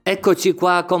Eccoci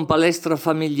qua con Palestra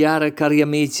Familiare, cari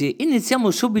amici.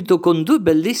 Iniziamo subito con due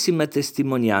bellissime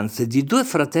testimonianze di due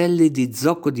fratelli di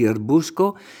Zocco di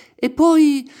Erbusco e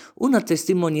poi una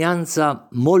testimonianza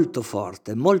molto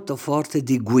forte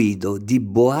di Guido, di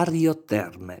Boario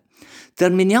Terme.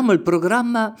 Terminiamo il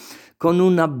programma con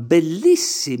una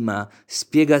bellissima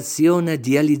spiegazione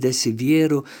di Elide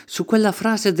Siviero su quella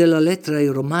frase della lettera ai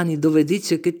Romani dove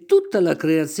dice che tutta la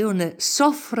creazione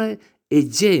soffre e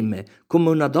geme come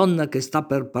una donna che sta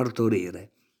per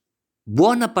partorire.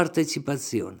 Buona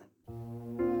partecipazione.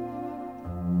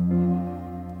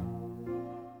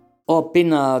 Ho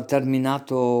appena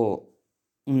terminato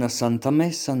una Santa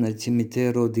Messa nel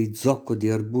cimitero di Zocco di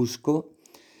Erbusco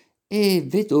e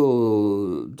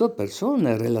vedo due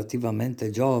persone relativamente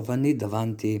giovani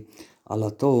davanti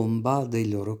alla tomba dei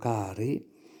loro cari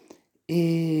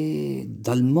e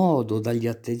dal modo, dagli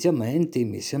atteggiamenti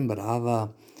mi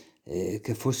sembrava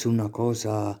che fosse una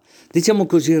cosa, diciamo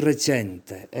così,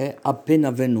 recente, appena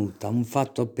avvenuta, un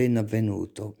fatto appena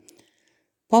avvenuto.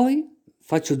 Poi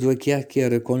faccio due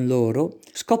chiacchiere con loro,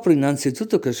 scopro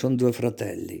innanzitutto che sono due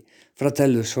fratelli,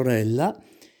 fratello e sorella,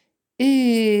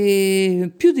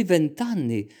 e più di 20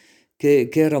 anni che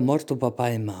era morto papà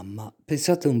e mamma.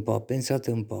 Pensate un po'.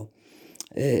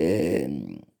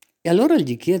 E allora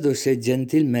gli chiedo se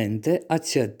gentilmente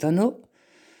accettano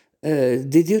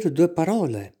di dire due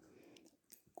parole.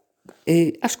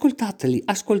 E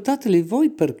ascoltateli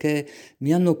voi perché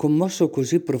mi hanno commosso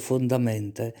così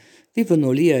profondamente.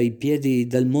 Vivono lì ai piedi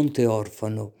del Monte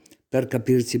Orfano, per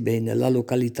capirci bene, la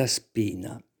località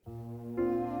Spina.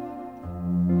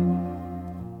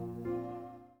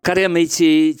 Cari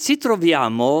amici, ci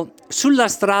troviamo sulla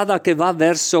strada che va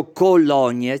verso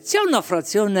Cologne. C'è una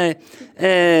frazione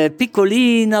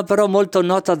piccolina, però molto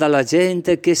nota dalla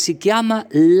gente, che si chiama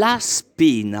La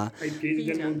Spina. Ai piedi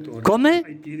del Montorfano. Come?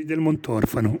 Ai piedi del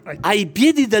Montorfano. Ai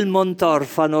piedi del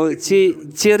Montorfano.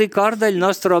 Ci ricorda il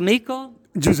nostro amico?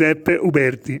 Giuseppe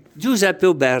Uberti.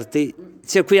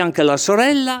 C'è qui anche la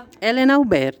sorella Elena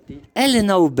Uberti.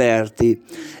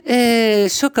 E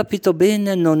se ho capito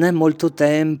bene non è molto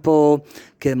tempo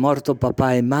che è morto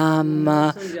papà e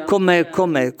mamma. Com'è?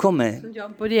 Sono già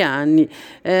un po' di anni.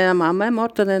 La mamma è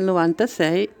morta nel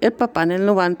 96 e il papà nel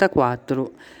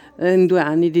 94. In 2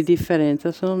 anni di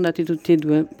differenza sono andati tutti e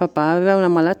due. Papà aveva una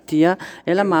malattia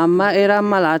e la mamma era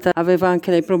ammalata, aveva anche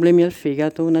lei problemi al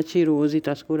fegato, una cirrosi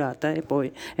trascurata e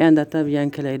poi è andata via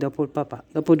anche lei dopo il papà,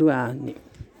 dopo 2 anni.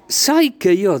 Sai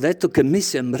che io ho detto che mi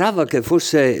sembrava che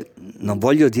fosse, non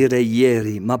voglio dire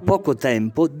ieri, ma poco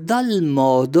tempo, dal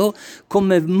modo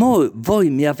come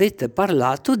voi mi avete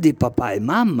parlato di papà e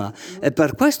mamma. È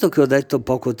per questo che ho detto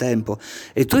poco tempo.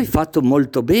 E tu hai fatto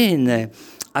molto bene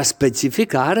a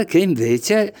specificare che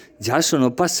invece già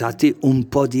sono passati un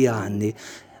po' di anni.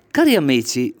 Cari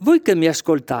amici, voi che mi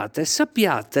ascoltate,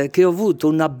 sappiate che ho avuto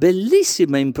una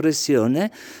bellissima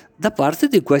impressione da parte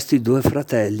di questi due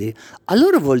fratelli.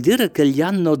 Allora vuol dire che gli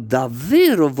hanno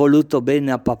davvero voluto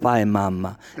bene a papà e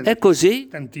mamma. È così?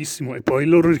 Tantissimo, e poi il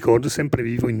loro ricordo è sempre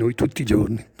vivo in noi tutti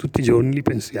i giorni li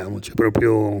pensiamo, c'è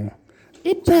proprio...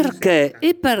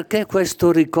 E perché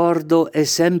questo ricordo è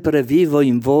sempre vivo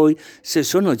in voi se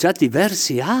sono già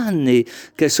diversi anni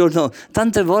che sono,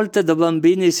 tante volte da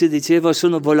bambini si diceva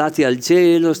sono volati al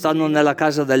cielo, stanno nella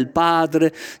casa del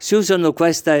padre, si usano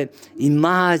queste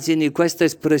immagini, queste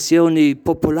espressioni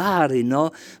popolari,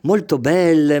 no? Molto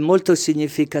belle, molto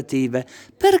significative.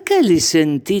 Perché li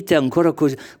sentite ancora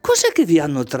così? Cos'è che vi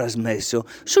hanno trasmesso?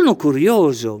 Sono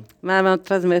curioso. Ma avevano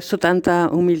trasmesso tanta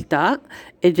umiltà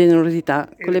e generosità,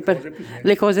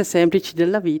 le cose semplici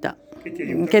della vita,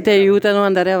 che ti aiutano ad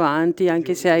andare avanti,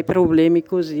 anche se hai problemi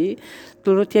così,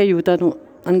 loro ti aiutano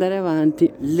ad andare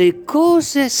avanti. Le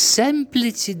cose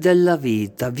semplici della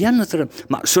vita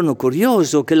ma sono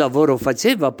curioso, che lavoro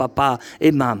faceva papà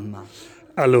e mamma?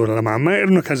 Allora, la mamma era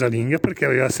una casalinga perché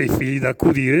aveva 6 figli da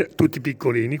accudire, tutti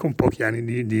piccolini, con pochi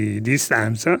anni di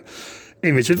distanza, e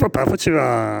invece il papà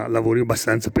faceva lavori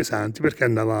abbastanza pesanti perché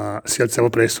si alzava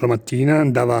presto la mattina,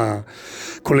 andava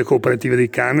con le cooperative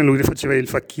dei camion, lui faceva il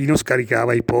facchino,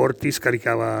 scaricava i porti,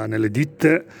 scaricava nelle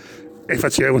ditte e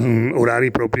faceva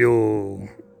orari proprio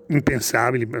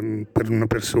impensabili per una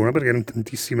persona, perché erano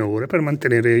tantissime ore per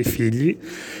mantenere i figli,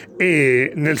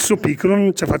 e nel suo piccolo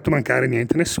non ci ha fatto mancare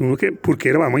niente nessuno, che purché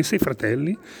eravamo in 6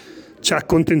 fratelli ci ha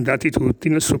accontentati tutti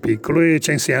nel suo piccolo e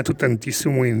ci ha insegnato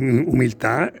tantissimo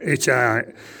umiltà e ci ha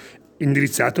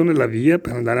indirizzato nella via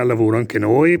per andare al lavoro anche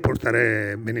noi,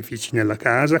 portare benefici nella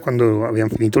casa quando abbiamo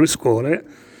finito le scuole.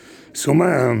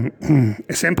 Insomma,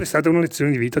 è sempre stata una lezione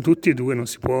di vita, tutti e due, non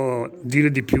si può dire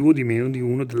di più o di meno di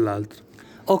uno o dell'altro.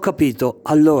 Ho capito,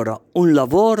 allora un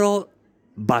lavoro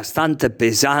bastante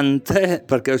pesante,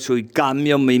 perché sui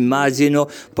camion mi immagino,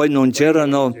 poi non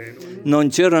c'erano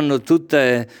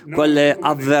tutte quelle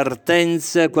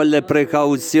avvertenze, quelle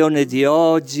precauzioni di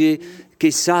oggi.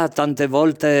 Chissà, tante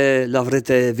volte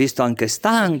l'avrete visto anche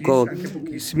stanco.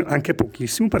 Anche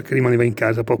pochissimo, perché rimaneva in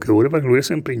casa poche ore, perché lui era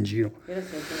sempre in giro.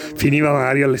 Finiva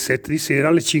magari alle 7 di sera,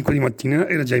 alle 5 di mattina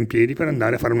era già in piedi per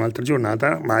andare a fare un'altra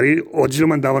giornata. Magari oggi lo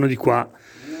mandavano di qua,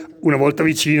 una volta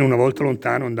vicino, una volta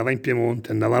lontano, andava in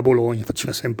Piemonte, andava a Bologna,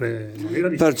 faceva sempre...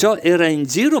 Perciò era in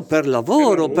giro per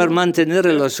lavoro, per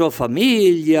mantenere la sua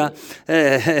famiglia,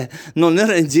 non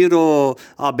era in giro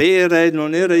a bere,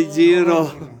 non era in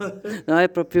giro... No, è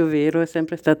proprio vero, è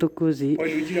sempre stato così.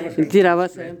 Poi lui girava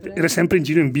sempre. Era sempre in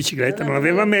giro in bicicletta, non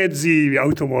aveva mezzi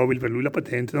automobili, per lui la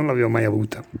patente non l'aveva mai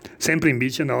avuta. Sempre in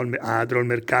bici, andava al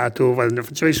mercato,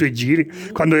 faceva i suoi giri.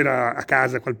 Quando era a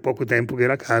casa, quel poco tempo che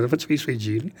era a casa, faceva i suoi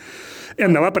giri. E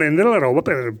andava a prendere la roba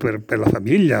per la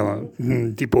famiglia,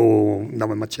 tipo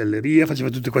andava in macelleria, faceva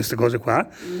tutte queste cose qua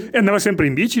e andava sempre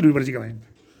in bici lui praticamente.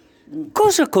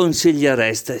 Cosa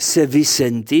consigliereste, se vi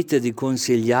sentite di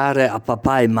consigliare a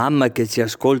papà e mamma che ci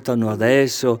ascoltano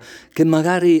adesso, che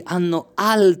magari hanno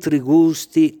altri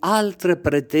gusti, altre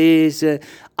pretese,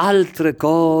 altre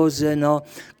cose, no?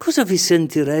 Cosa vi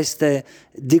sentireste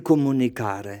di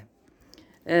comunicare?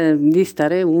 Di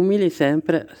stare umili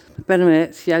sempre. Per me,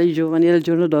 sia i giovani al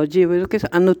giorno d'oggi, io vedo che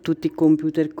hanno tutti i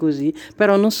computer così,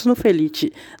 però non sono felici.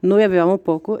 Noi avevamo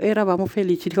poco e eravamo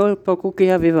felici con il poco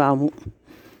che avevamo.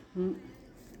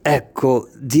 Ecco,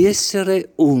 di essere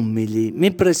umili, mi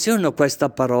impressiona questa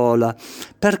parola.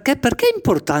 Perché è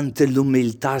importante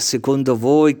l'umiltà secondo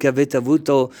voi, che avete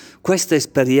avuto questa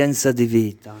esperienza di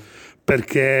vita?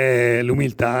 Perché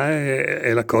l'umiltà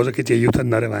è la cosa che ti aiuta ad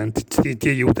andare avanti, ti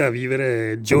aiuta a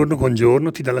vivere giorno con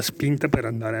giorno, ti dà la spinta per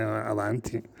andare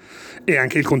avanti. E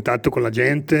anche il contatto con la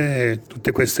gente,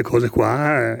 tutte queste cose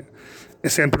qua, è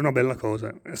sempre una bella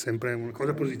cosa, è sempre una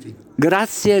cosa positiva.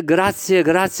 Grazie,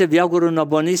 vi auguro una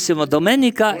buonissima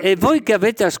domenica e voi che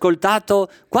avete ascoltato,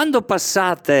 quando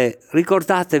passate,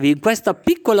 ricordatevi, in questa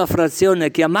piccola frazione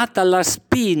chiamata La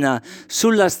Spina,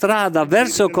 sulla strada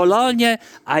verso Cologne,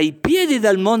 ai piedi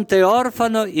del Monte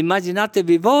Orfano,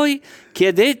 immaginatevi voi,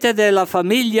 chiedete della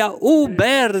famiglia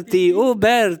Uberti,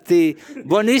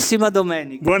 buonissima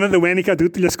domenica. Buona domenica a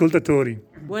tutti gli ascoltatori.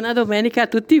 Buona domenica a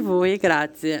tutti voi,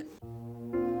 grazie.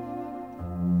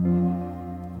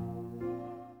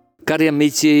 Cari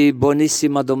amici,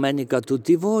 buonissima domenica a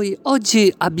tutti voi.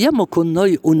 Oggi abbiamo con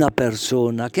noi una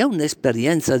persona che ha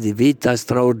un'esperienza di vita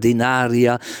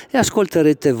straordinaria e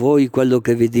ascolterete voi quello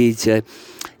che vi dice.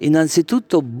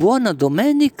 Innanzitutto, buona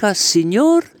domenica,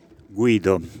 signor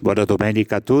Guido. Buona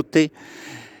domenica a tutti.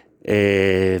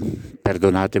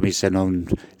 Perdonatemi se non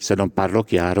parlo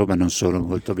chiaro, ma non sono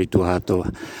molto abituato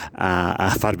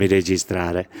a farmi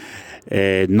registrare.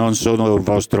 Non sono un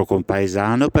vostro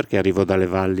compaesano perché arrivo dalle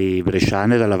valli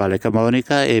bresciane, dalla Valle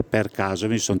Camonica, e per caso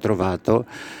mi sono trovato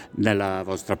nella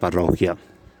vostra parrocchia.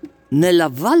 Nella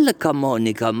Valle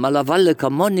Camonica, ma la Valle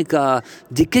Camonica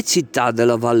di che città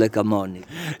della Valle Camonica?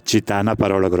 Città è una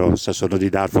parola grossa, sono di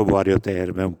Darfo Boario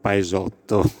Terme, un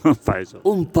paesotto.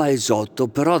 Un paesotto,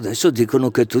 però adesso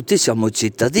dicono che tutti siamo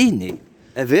cittadini,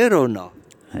 è vero o no?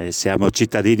 Siamo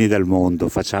cittadini del mondo,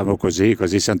 facciamo così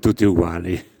siamo tutti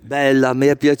uguali. Bella, mi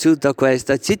è piaciuta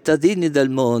questa, cittadini del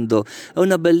mondo, è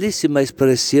una bellissima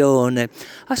espressione.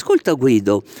 Ascolta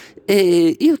Guido,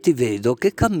 io ti vedo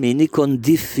che cammini con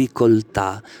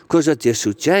difficoltà. Cosa ti è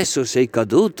successo? Sei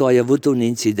caduto? Hai avuto un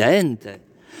incidente?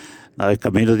 No,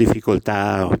 cammino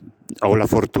difficoltà, ho la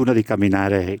fortuna di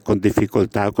camminare con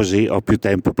difficoltà, così ho più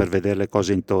tempo per vedere le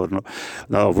cose intorno.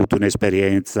 No, ho avuto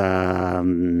un'esperienza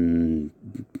un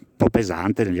po'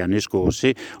 pesante negli anni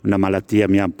scorsi, una malattia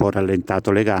mi ha un po'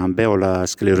 rallentato le gambe, ho la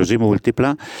sclerosi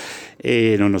multipla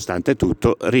e nonostante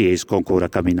tutto riesco ancora a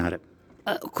camminare.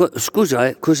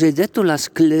 Scusa, cosa hai detto? La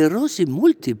sclerosi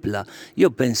multipla?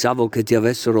 Io pensavo che ti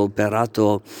avessero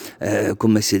operato,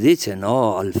 come si dice,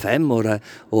 no? Al femore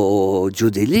o giù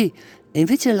di lì. E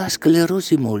invece la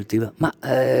sclerosi multipla. Ma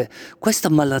questa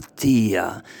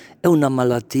malattia è una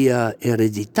malattia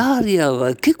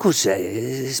ereditaria? Che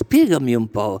cos'è? Spiegami un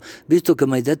po', visto che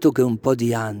mi hai detto che è un po'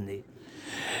 di anni.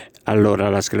 Allora,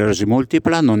 la sclerosi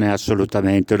multipla non è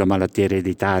assolutamente una malattia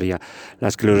ereditaria. La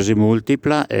sclerosi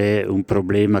multipla è un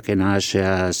problema che nasce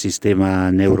al sistema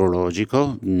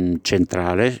neurologico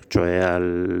centrale, cioè a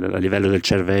livello del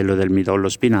cervello e del midollo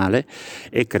spinale,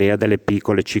 e crea delle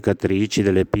piccole cicatrici,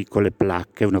 delle piccole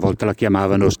placche. Una volta la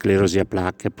chiamavano sclerosi a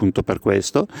placche, appunto per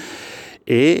questo.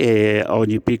 e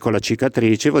ogni piccola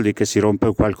cicatrice vuol dire che si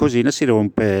rompe qualcosina, si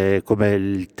rompe come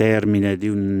il termine di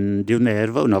un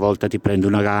nervo, una volta ti prende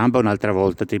una gamba, un'altra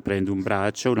volta ti prende un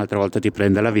braccio, un'altra volta ti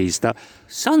prende la vista.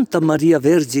 Santa Maria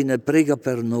Vergine, prega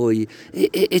per noi.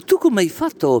 E tu come hai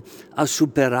fatto a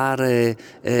superare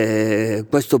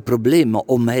questo problema,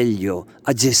 o meglio,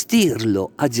 a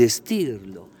gestirlo? A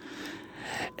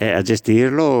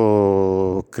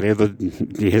gestirlo credo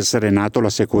di essere nato la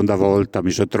seconda volta,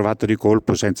 mi sono trovato di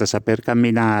colpo senza saper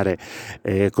camminare,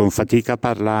 con fatica a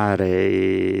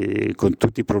parlare, con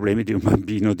tutti i problemi di un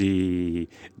bambino di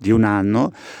 1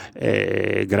 anno.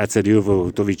 Grazie a Dio ho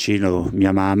avuto vicino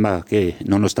mia mamma che,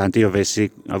 nonostante io avessi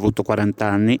avuto 40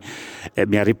 anni,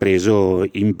 mi ha ripreso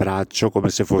in braccio come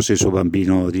se fosse il suo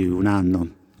bambino di 1 anno.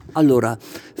 Allora,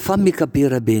 fammi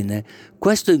capire bene,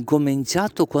 questo è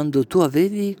incominciato quando tu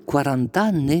avevi 40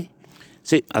 anni?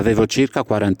 Sì, avevo circa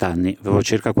 40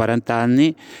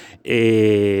 anni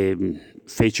e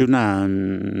feci una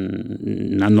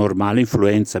normale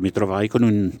influenza, mi trovai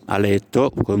a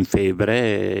letto con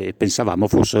febbre e pensavamo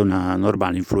fosse una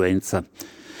normale influenza.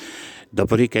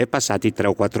 Dopodiché, passati 3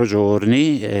 o 4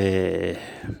 giorni,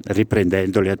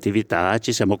 riprendendo le attività,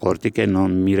 ci siamo accorti che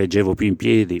non mi reggevo più in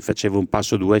piedi, facevo un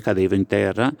passo o due e cadevo in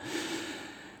terra.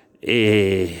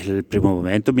 E il primo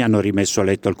momento mi hanno rimesso a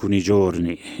letto alcuni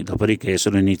giorni, dopodiché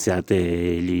sono iniziate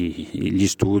gli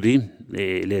studi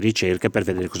e le ricerche per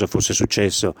vedere cosa fosse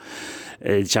successo.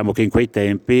 Diciamo che in quei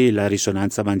tempi la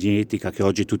risonanza magnetica che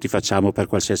oggi tutti facciamo per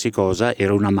qualsiasi cosa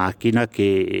era una macchina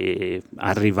che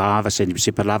arrivava,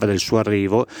 si parlava del suo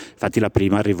arrivo, infatti la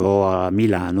prima arrivò a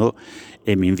Milano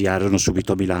e mi inviarono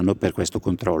subito a Milano per questo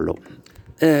controllo.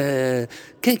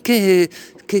 Che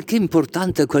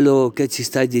importante quello che ci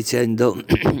stai dicendo.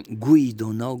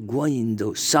 Guido, no?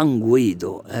 Guido, San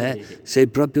Guido, sei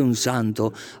proprio un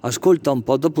santo. Ascolta un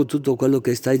po', dopo tutto quello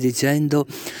che stai dicendo,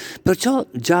 perciò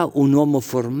già un uomo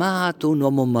formato, un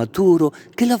uomo maturo,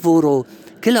 che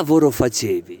lavoro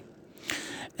facevi?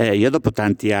 Io dopo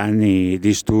tanti anni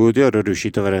di studio ero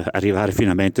riuscito ad arrivare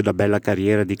finalmente a una bella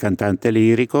carriera di cantante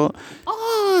lirico.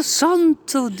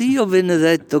 Santo Dio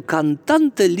benedetto,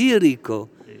 cantante lirico.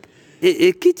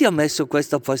 E chi ti ha messo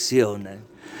questa passione?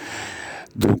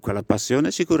 Dunque, la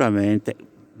passione sicuramente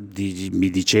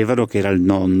mi dicevano che era il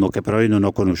nonno, che però io non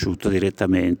ho conosciuto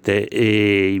direttamente,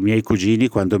 e i miei cugini,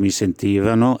 quando mi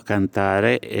sentivano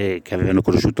cantare che avevano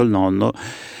conosciuto il nonno,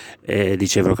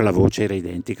 dicevano che la voce era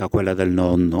identica a quella del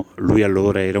nonno. Lui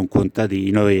allora era un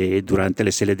contadino e durante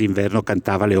le sere d'inverno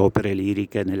cantava le opere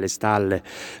liriche nelle stalle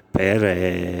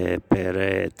per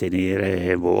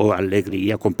tenere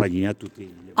allegria, compagnia a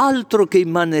tutti. Altro che i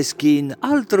Maneskin.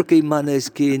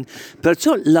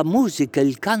 Perciò la musica,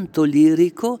 il canto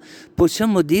lirico,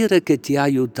 possiamo dire che ti ha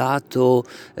aiutato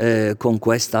con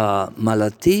questa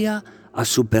malattia a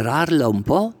superarla un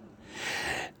po'?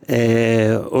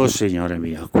 Oh signore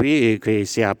mio, qui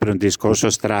si apre un discorso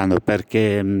strano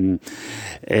perché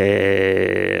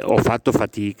ho fatto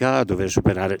fatica a dover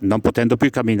superare, non potendo più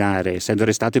camminare, essendo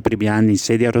restato i primi anni in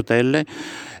sedia a rotelle,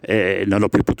 non ho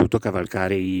più potuto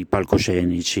cavalcare i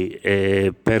palcoscenici,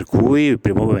 per cui il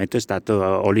primo momento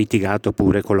ho litigato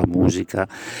pure con la musica.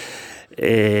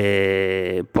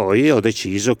 E poi ho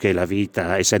deciso che la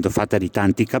vita, essendo fatta di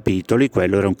tanti capitoli,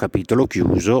 quello era un capitolo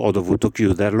chiuso, ho dovuto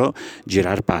chiuderlo,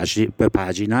 girare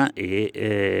pagina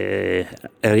e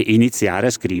iniziare a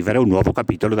scrivere un nuovo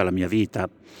capitolo della mia vita.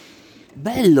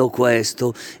 Bello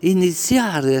questo,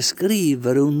 iniziare a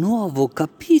scrivere un nuovo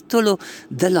capitolo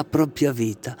della propria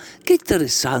vita. Che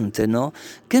interessante, no?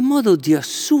 Che modo di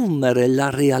assumere la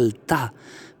realtà.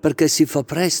 Perché si fa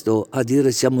presto a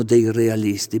dire siamo dei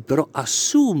realisti, però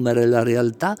assumere la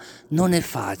realtà non è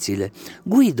facile.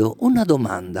 Guido, una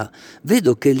domanda.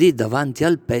 Vedo che lì davanti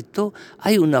al petto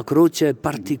hai una croce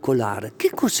particolare.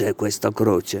 Che cos'è questa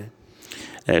croce?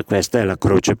 Questa è la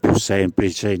croce più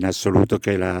semplice in assoluto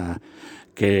che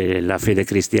la fede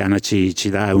cristiana ci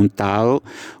dà, è un Tao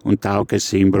che è il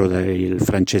simbolo del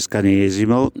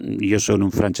francescanesimo. Io sono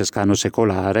un francescano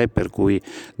secolare, per cui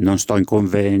non sto in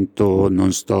convento,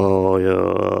 non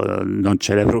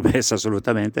celebro messa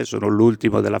assolutamente, sono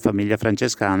l'ultimo della famiglia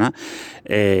francescana,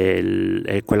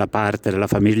 è quella parte della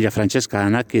famiglia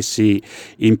francescana che si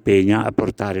impegna a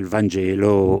portare il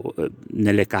Vangelo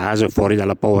nelle case, fuori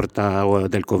dalla porta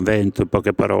del convento, in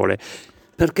poche parole.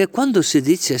 Perché quando si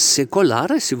dice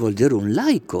secolare si vuol dire un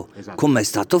laico, esatto, come è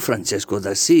stato Francesco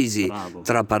d'Assisi. Bravo.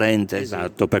 Tra parentesi.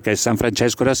 Esatto, perché San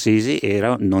Francesco d'Assisi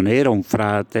non era un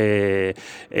frate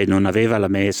e non aveva la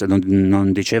messa,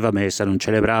 non diceva messa, non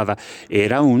celebrava,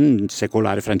 era un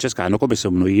secolare francescano come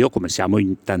sono io, come siamo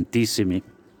in tantissimi.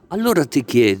 Allora ti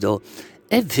chiedo,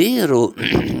 È vero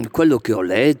quello che ho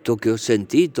letto, che ho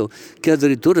sentito, che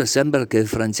addirittura sembra che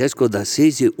Francesco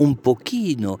d'Assisi un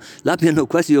pochino l'abbiano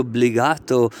quasi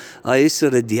obbligato a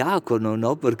essere diacono,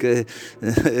 no? Perché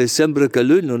sembra che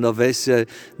lui non avesse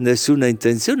nessuna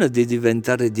intenzione di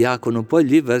diventare diacono, poi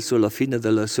lì verso la fine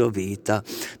della sua vita.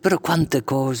 Però quante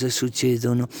cose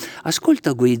succedono.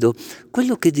 Ascolta Guido,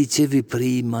 quello che dicevi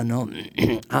prima, no?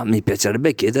 Mi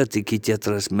piacerebbe chiederti chi ti ha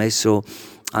trasmesso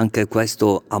anche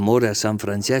questo amore a San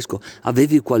Francesco.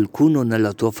 Avevi qualcuno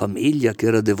nella tua famiglia che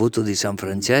era devoto di San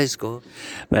Francesco?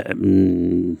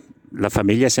 La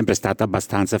famiglia è sempre stata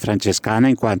abbastanza francescana,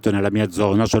 in quanto nella mia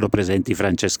zona sono presenti i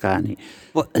francescani.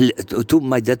 Tu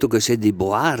mi hai detto che sei di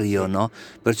Boario, no?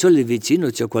 Perciò lì vicino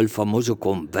c'è quel famoso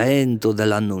convento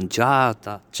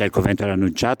dell'Annunciata. C'è il convento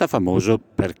dell'Annunciata, famoso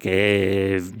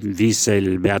perché visse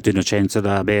il Beato Innocenzo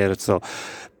da Berzo,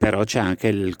 però c'è anche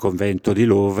il convento di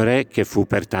Lovere, che fu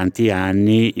per tanti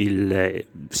anni il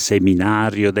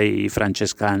seminario dei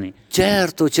francescani.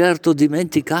 Certo,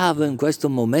 dimenticavo in questo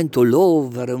momento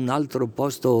Lovere, un altro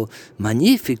posto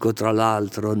magnifico tra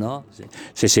l'altro, no?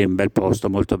 Sì, un bel posto,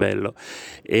 molto bello.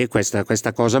 E questa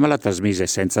cosa me la trasmise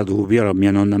senza dubbio la mia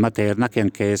nonna materna, che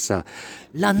anch'essa...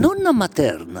 La nonna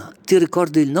materna, ti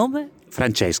ricordi il nome?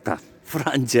 Francesca,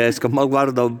 ma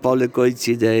guarda un po' le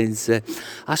coincidenze.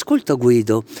 Ascolta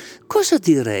Guido, cosa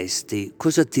diresti,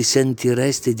 cosa ti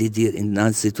sentiresti di dire?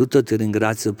 Innanzitutto ti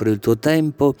ringrazio per il tuo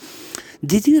tempo,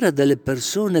 di dire a delle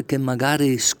persone che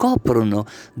magari scoprono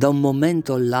da un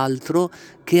momento all'altro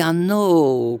che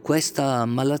hanno questa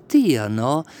malattia,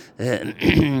 no?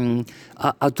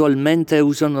 Attualmente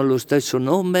usano lo stesso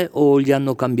nome o gli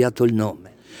hanno cambiato il nome?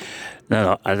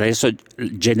 No, adesso il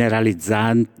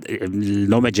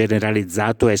nome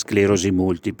generalizzato è sclerosi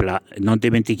multipla. Non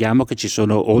dimentichiamo che ci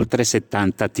sono oltre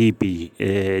 70 tipi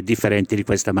differenti di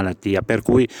questa malattia, per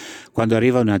cui quando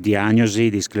arriva una diagnosi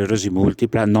di sclerosi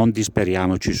multipla non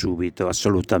disperiamoci subito,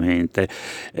 assolutamente.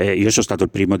 Io sono stato il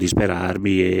primo a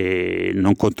disperarmi e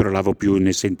non controllavo più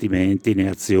né sentimenti né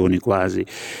azioni quasi.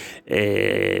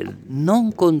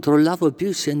 Non controllavo più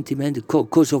i sentimenti,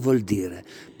 cosa vuol dire?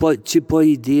 Poi ci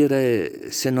puoi dire,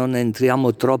 se non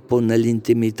entriamo troppo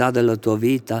nell'intimità della tua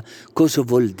vita, cosa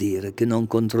vuol dire che non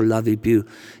controllavi più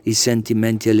i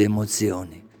sentimenti e le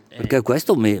emozioni? Perché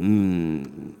questo mi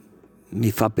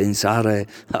fa pensare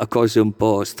a cose un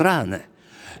po' strane.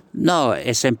 No,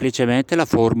 è semplicemente la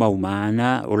forma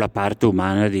umana o la parte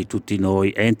umana di tutti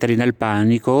noi. Entri nel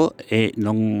panico e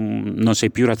non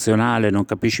sei più razionale, non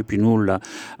capisci più nulla,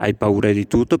 hai paura di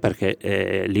tutto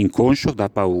perché l'inconscio dà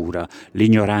paura,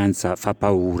 l'ignoranza fa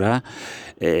paura,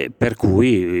 per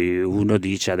cui uno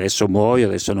dice adesso muoio,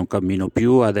 adesso non cammino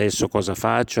più, adesso cosa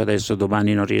faccio, adesso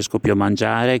domani non riesco più a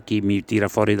mangiare, chi mi tira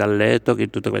fuori dal letto,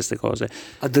 tutte queste cose.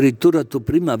 Addirittura tu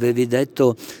prima avevi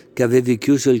detto che avevi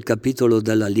chiuso il capitolo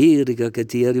della lirica, che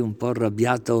ti eri un po'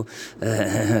 arrabbiato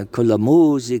con la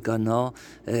musica, no?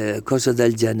 Cose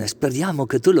del genere. Speriamo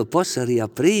che tu lo possa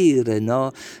riaprire,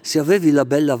 no? Se avevi la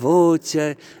bella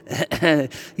voce,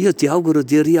 io ti auguro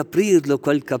di riaprirlo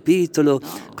quel capitolo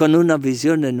con una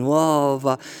visione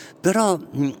nuova. Però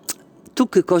tu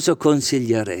che cosa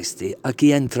consiglieresti a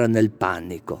chi entra nel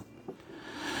panico?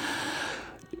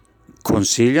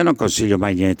 Non consiglio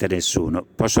mai niente a nessuno.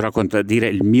 Posso dire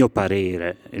il mio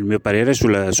parere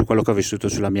su quello che ho vissuto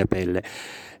sulla mia pelle.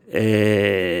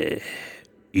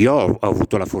 Io ho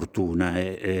avuto la fortuna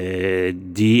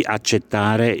di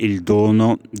accettare il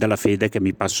dono della fede che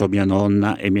mi passò mia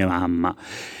nonna e mia mamma.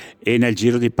 E nel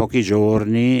giro di pochi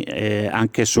giorni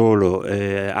anche solo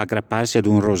aggrapparsi ad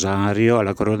un rosario,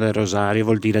 alla corona del rosario,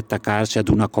 vuol dire attaccarsi ad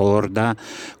una corda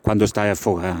quando stai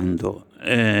affogando.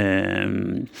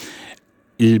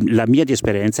 La mia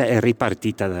esperienza è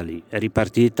ripartita da lì,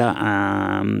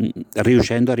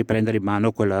 riuscendo a riprendere in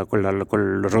mano quel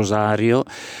rosario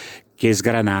che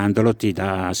sgranandolo ti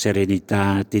dà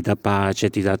serenità, ti dà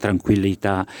pace, ti dà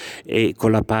tranquillità, e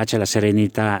con la pace e la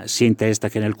serenità sia in testa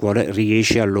che nel cuore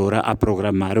riesci allora a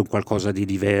programmare un qualcosa di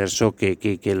diverso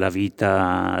che la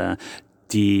vita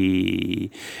ti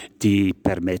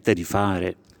permette di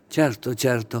fare. Certo.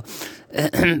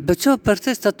 Perciò per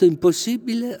te è stato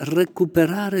impossibile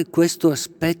recuperare questo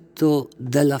aspetto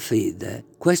della fede,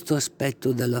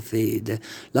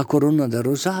 la corona del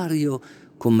rosario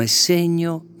come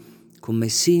segno, come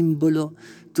simbolo,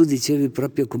 tu dicevi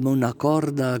proprio come una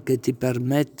corda che ti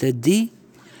permette di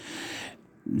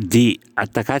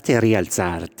attaccarti e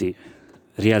rialzarti.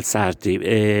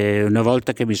 Una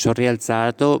volta che mi sono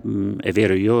rialzato, è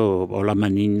vero, io ho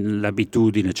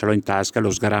l'abitudine, ce l'ho in tasca, lo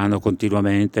sgrano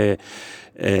continuamente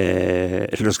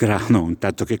lo sgrano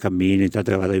intanto che cammino, intanto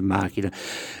che vado in macchina,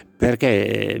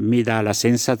 perché mi dà la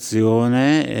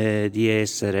sensazione di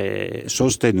essere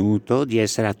sostenuto, di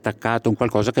essere attaccato a un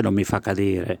qualcosa che non mi fa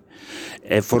cadere.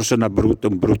 È forse un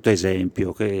brutto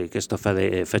esempio che sto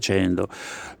facendo,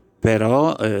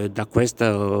 però da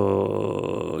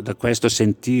questo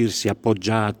sentirsi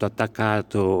appoggiato,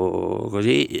 attaccato,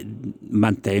 così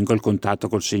mantengo il contatto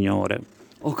col Signore.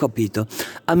 Ho capito.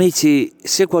 Amici,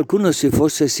 se qualcuno si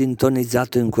fosse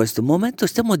sintonizzato in questo momento,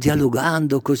 stiamo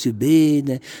dialogando così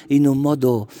bene, in un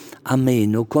modo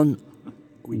ameno, con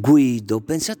Guido.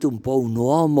 Pensate un po', un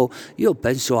uomo, io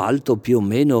penso alto più o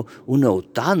meno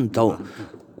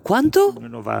 1,80. Quanto?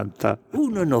 1,90.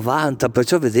 1,90,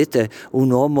 perciò vedete un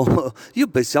uomo, io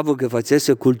pensavo che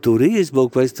facesse culturismo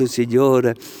questo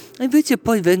signore, e invece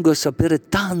poi vengo a sapere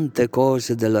tante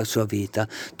cose della sua vita.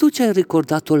 Tu ci hai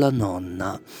ricordato la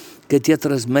nonna che ti ha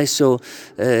trasmesso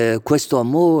questo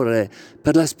amore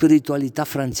per la spiritualità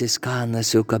francescana,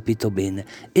 se ho capito bene,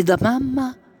 e da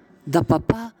mamma, da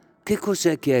papà, che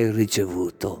cos'è che hai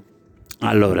ricevuto?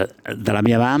 Allora, dalla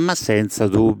mia mamma senza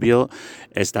dubbio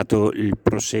è stato il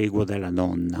proseguo della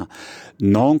nonna,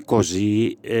 non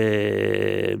così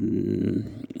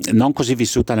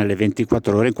vissuta nelle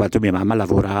 24 ore, in quanto mia mamma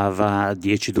lavorava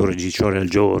 10-12 ore al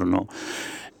giorno.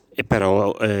 E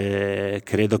però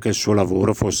credo che il suo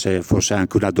lavoro fosse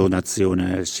anche una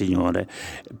donazione al Signore,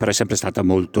 però è sempre stata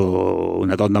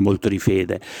una donna molto di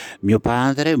fede. Mio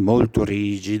padre molto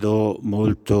rigido,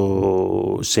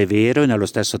 molto severo e nello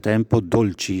stesso tempo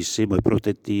dolcissimo e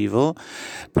protettivo,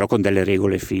 però con delle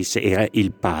regole fisse. Era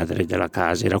il padre della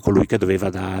casa, era colui che doveva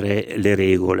dare le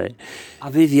regole.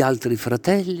 Avevi altri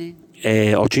fratelli?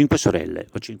 Ho 5 sorelle.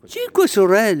 5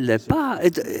 sorelle, sì.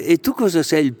 E tu cosa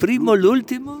sei, il primo,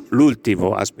 l'ultimo?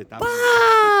 L'ultimo, aspettavo.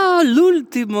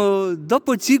 L'ultimo,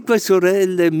 dopo 5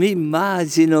 sorelle, mi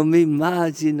immagino,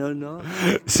 no?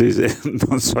 Sì,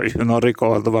 non so, io non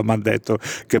ricordo, ma mi hanno detto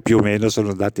che più o meno sono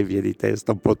andati via di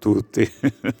testa un po' tutti.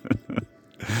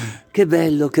 Che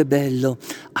bello, che bello.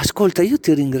 Ascolta, io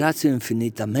ti ringrazio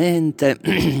infinitamente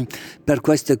per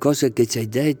queste cose che ci hai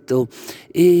detto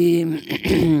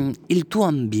e il tuo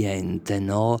ambiente,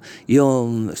 no?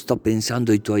 Io sto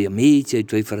pensando ai tuoi amici, ai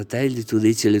tuoi fratelli, tu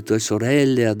dici le tue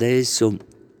sorelle adesso.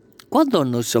 Quando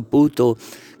hanno saputo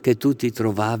che tu ti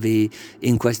trovavi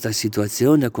in questa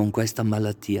situazione con questa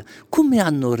malattia, come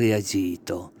hanno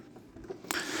reagito?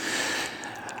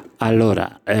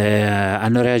 Allora,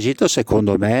 hanno reagito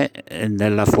secondo me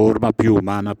nella forma più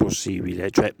umana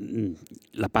possibile, cioè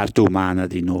la parte umana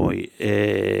di noi.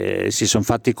 Si sono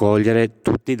fatti cogliere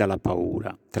tutti dalla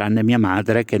paura, tranne mia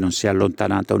madre che non si è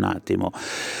allontanata un attimo.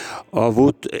 Ho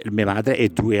avuto mia madre e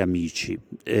 2 amici,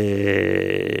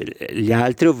 gli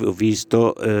altri ho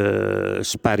visto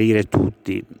sparire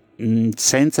tutti.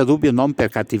 Senza dubbio non per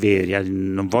cattiveria,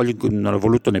 non ho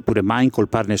voluto neppure mai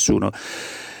incolpare nessuno,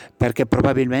 perché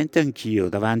probabilmente anch'io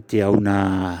davanti a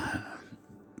una,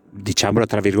 diciamola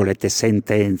tra virgolette,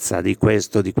 sentenza di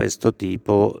questo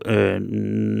tipo,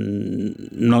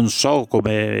 non so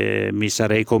come mi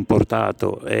sarei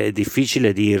comportato, è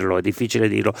difficile dirlo,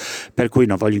 per cui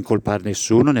non voglio incolpare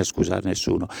nessuno né scusare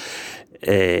nessuno.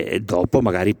 Dopo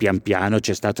magari pian piano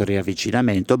c'è stato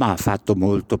riavvicinamento, ma ha fatto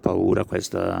molto paura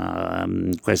questa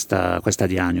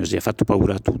diagnosi, ha fatto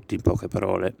paura a tutti, in poche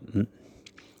parole.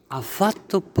 Ha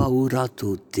fatto paura a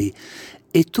tutti.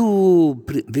 E tu,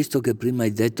 visto che prima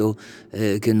hai detto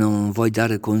che non vuoi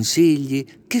dare consigli,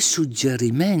 che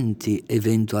suggerimenti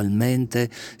eventualmente,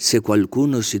 se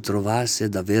qualcuno si trovasse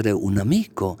ad avere un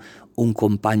amico, un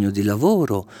compagno di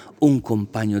lavoro, un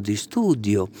compagno di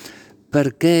studio,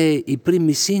 perché i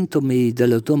primi sintomi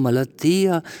della tua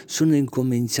malattia sono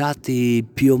incominciati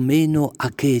più o meno a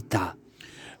che età?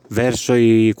 Verso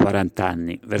i 40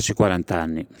 anni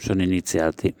sono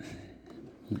iniziati.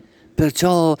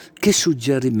 Perciò che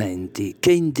suggerimenti,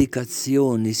 che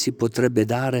indicazioni si potrebbe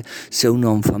dare se uno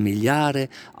ha un familiare,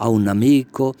 ha un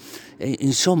amico,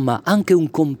 insomma anche un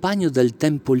compagno del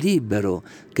tempo libero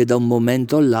che da un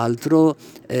momento all'altro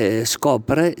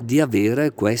scopre di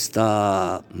avere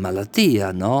questa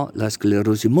malattia, no? La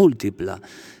sclerosi multipla,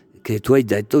 che tu hai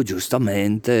detto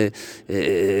giustamente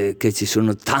che ci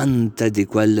sono tante di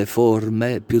quelle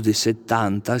forme, più di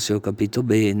 70 se ho capito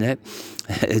bene,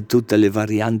 tutte le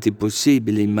varianti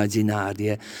possibili,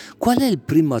 immaginarie. Qual è il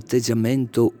primo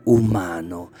atteggiamento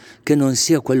umano che non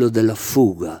sia quello della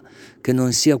fuga, che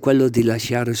non sia quello di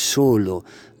lasciare solo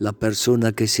la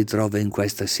persona che si trova in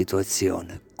questa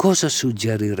situazione? Cosa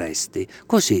suggeriresti?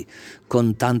 Così,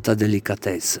 con tanta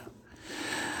delicatezza.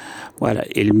 Guarda,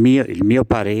 il mio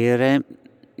parere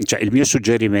Cioè, il mio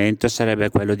suggerimento sarebbe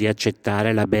quello di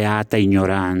accettare la beata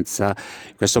ignoranza.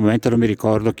 In questo momento non mi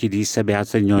ricordo chi disse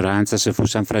beata ignoranza, se fu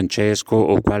San Francesco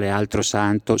o quale altro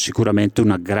santo. Sicuramente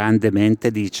una grande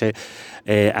mente dice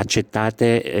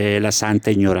accettate la santa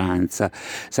ignoranza.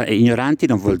 Ignoranti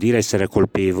non vuol dire essere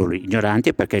colpevoli, ignoranti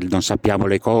è perché non sappiamo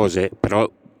le cose, però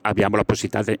abbiamo la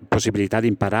possibilità di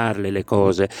impararle le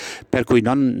cose, per cui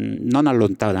non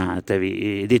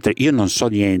allontanatevi, dite io non so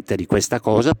niente di questa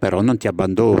cosa, però non ti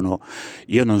abbandono,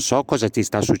 io non so cosa ti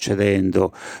sta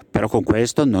succedendo, però con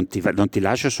questo non ti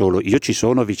lascio solo, io ci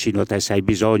sono vicino a te, se hai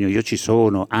bisogno io ci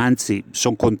sono, anzi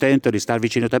sono contento di stare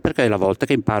vicino a te perché è la volta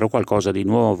che imparo qualcosa di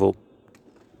nuovo.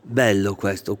 Bello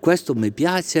questo mi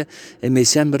piace e mi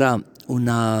sembra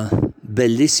una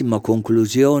bellissima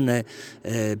conclusione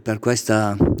per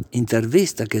questa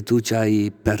intervista che tu ci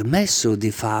hai permesso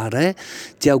di fare.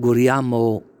 Ti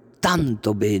auguriamo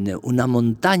tanto bene, una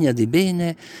montagna di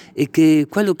bene, e che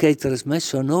quello che hai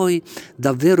trasmesso a noi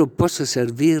davvero possa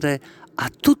servire a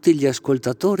tutti gli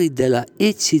ascoltatori della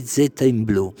ECZ in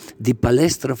blu di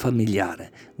Palestra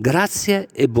Familiare. Grazie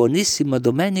e buonissima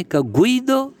domenica,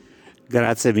 Guido.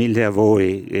 Grazie mille a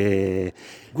voi.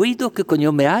 Guido, che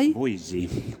cognome hai?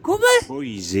 Boisi. Come?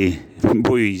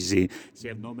 Boisi. Sì,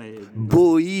 è un nome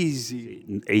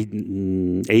Boisi.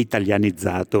 è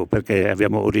italianizzato perché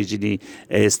abbiamo origini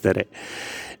estere.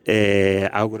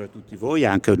 Auguro a tutti voi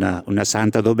anche una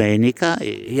santa domenica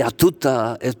E a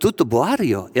tutto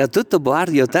Boario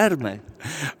Terme.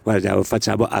 Guardiamo,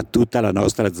 facciamo a tutta la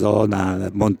nostra zona,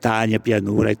 montagna,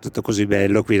 pianura, è tutto così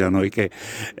bello qui da noi che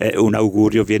un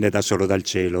augurio viene da solo dal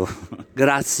cielo.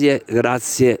 Grazie.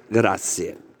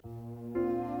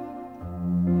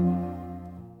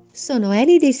 Sono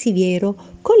Elide Siviero,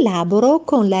 collaboro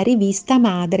con la rivista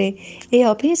Madre e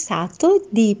ho pensato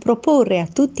di proporre a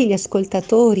tutti gli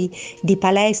ascoltatori di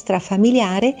Palestra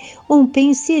Familiare un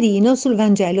pensierino sul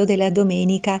Vangelo della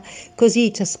domenica,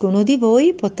 così ciascuno di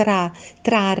voi potrà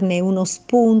trarne uno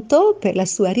spunto per la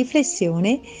sua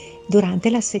riflessione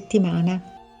durante la settimana.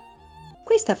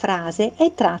 Questa frase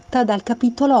è tratta dal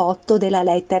capitolo 8 della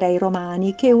lettera ai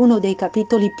Romani, che è uno dei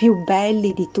capitoli più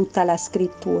belli di tutta la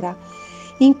scrittura.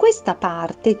 In questa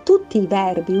parte tutti i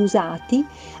verbi usati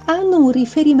hanno un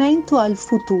riferimento al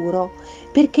futuro,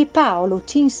 perché Paolo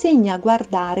ci insegna a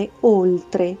guardare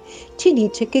oltre. Ci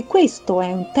dice che questo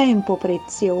è un tempo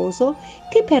prezioso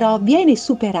che però viene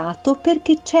superato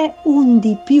perché c'è un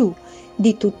di più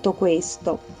di tutto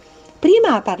questo.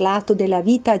 Prima ha parlato della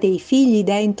vita dei figli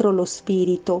dentro lo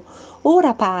spirito,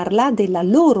 ora parla della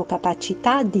loro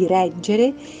capacità di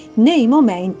reggere nei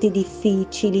momenti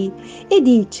difficili e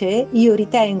dice: io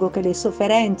ritengo che le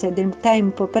sofferenze del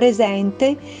tempo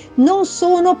presente non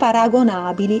sono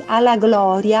paragonabili alla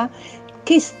gloria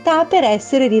che sta per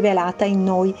essere rivelata in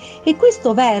noi. E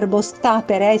questo verbo sta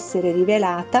per essere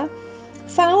rivelata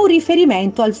fa un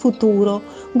riferimento al futuro.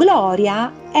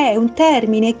 Gloria è un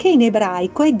termine che in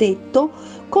ebraico è detto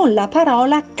con la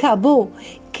parola kabod,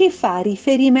 che fa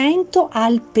riferimento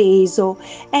al peso,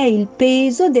 è il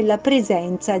peso della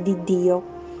presenza di Dio.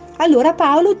 Allora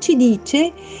Paolo ci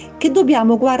dice che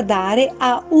dobbiamo guardare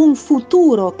a un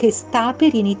futuro che sta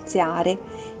per iniziare,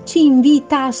 ci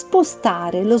invita a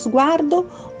spostare lo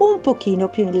sguardo un pochino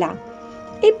più in là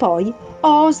e poi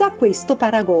osa questo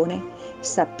paragone.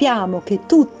 Sappiamo che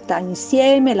tutta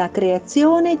insieme la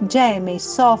creazione geme e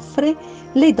soffre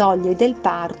le doglie del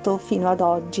parto fino ad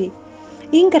oggi.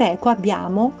 In greco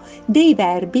abbiamo dei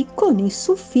verbi con il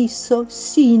suffisso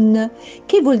sin,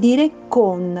 che vuol dire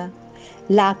con.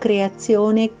 La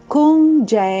creazione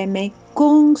congeme,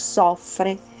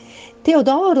 consoffre.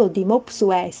 Teodoro di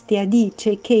Mopsuestia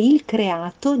dice che il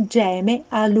creato geme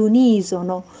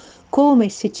all'unisono, come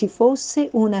se ci fosse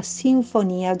una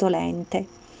sinfonia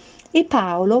dolente. E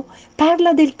Paolo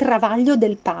parla del travaglio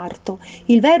del parto.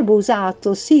 Il verbo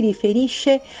usato si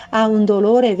riferisce a un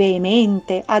dolore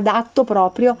veemente, adatto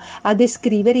proprio a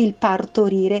descrivere il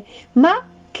partorire, ma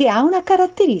che ha una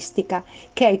caratteristica,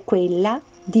 che è quella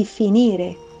di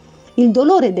finire. Il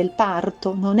dolore del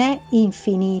parto non è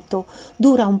infinito,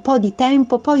 dura un po' di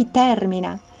tempo, poi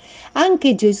termina.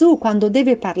 Anche Gesù, quando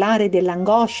deve parlare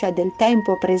dell'angoscia del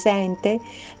tempo presente,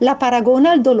 la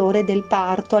paragona al dolore del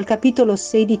parto, al capitolo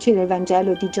 16 del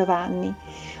Vangelo di Giovanni.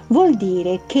 Vuol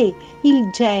dire che il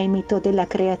gemito della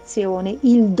creazione,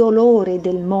 il dolore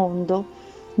del mondo,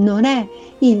 non è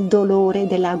il dolore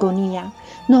dell'agonia,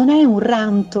 non è un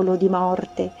rantolo di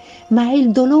morte, ma è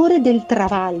il dolore del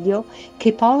travaglio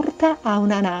che porta a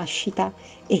una nascita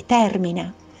e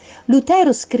termina.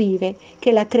 Lutero scrive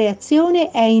che la creazione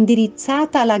è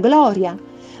indirizzata alla gloria,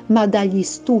 ma dagli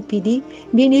stupidi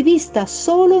viene vista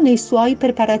solo nei suoi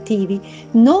preparativi,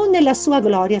 non nella sua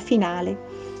gloria finale.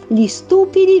 Gli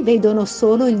stupidi vedono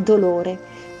solo il dolore,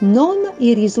 non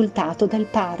il risultato del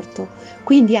parto.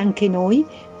 Quindi anche noi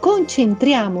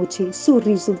concentriamoci sul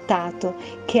risultato,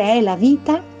 che è la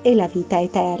vita e la vita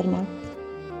eterna.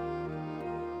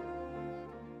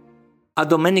 A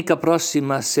domenica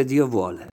prossima, se Dio vuole.